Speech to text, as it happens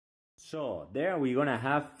So there we're gonna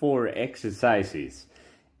have 4 exercises.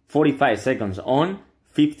 45 seconds on,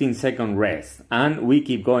 15-second rest, and we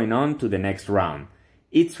keep going on to the next round.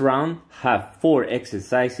 Each round have 4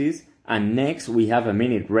 exercises, and next we have a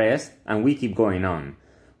minute rest, and we keep going on.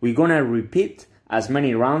 We're gonna repeat as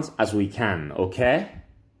many rounds as we can, okay?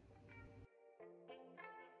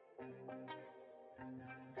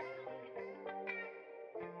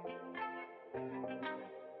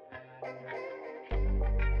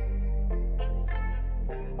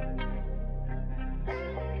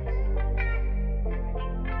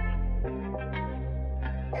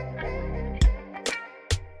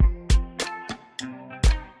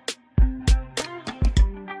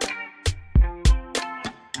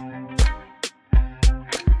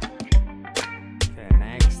 Okay,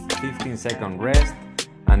 next 15-second rest,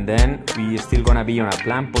 and then we still gonna be on a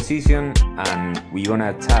plank position, and we're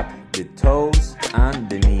gonna tap the toes and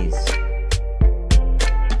the knees.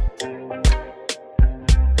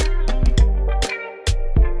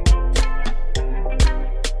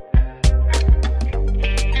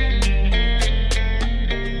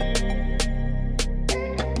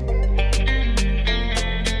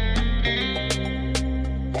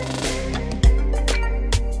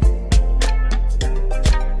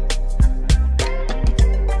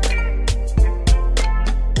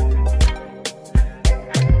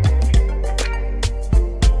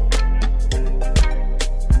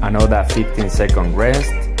 Another 15-second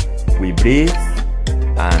rest, we breathe,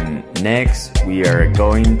 and next we are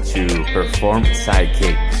going to perform side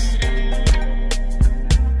kicks.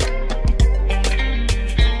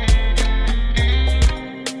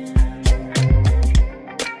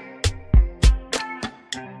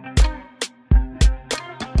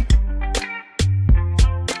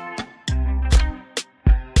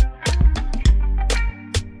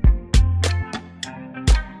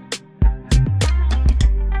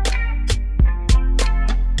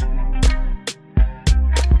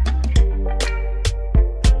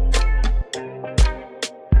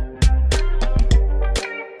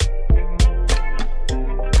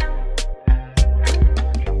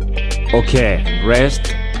 Okay,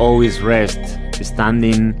 rest, always rest,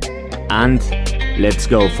 standing, and let's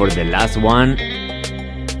go for the last one.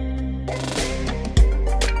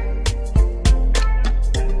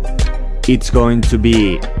 It's going to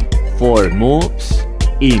be 4 moves: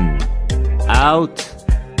 in, out,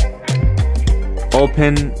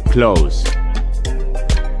 open, close.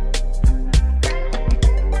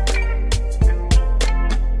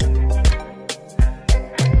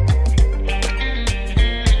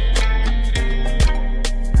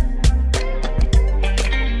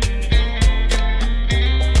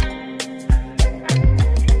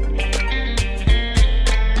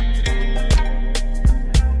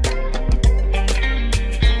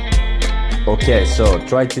 Okay, so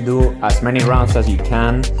try to do as many rounds as you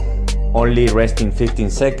can, only resting 15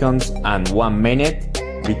 seconds and 1 minute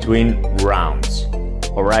between rounds.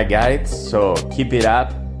 Alright guys, so keep it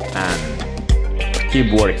up and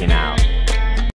keep working out.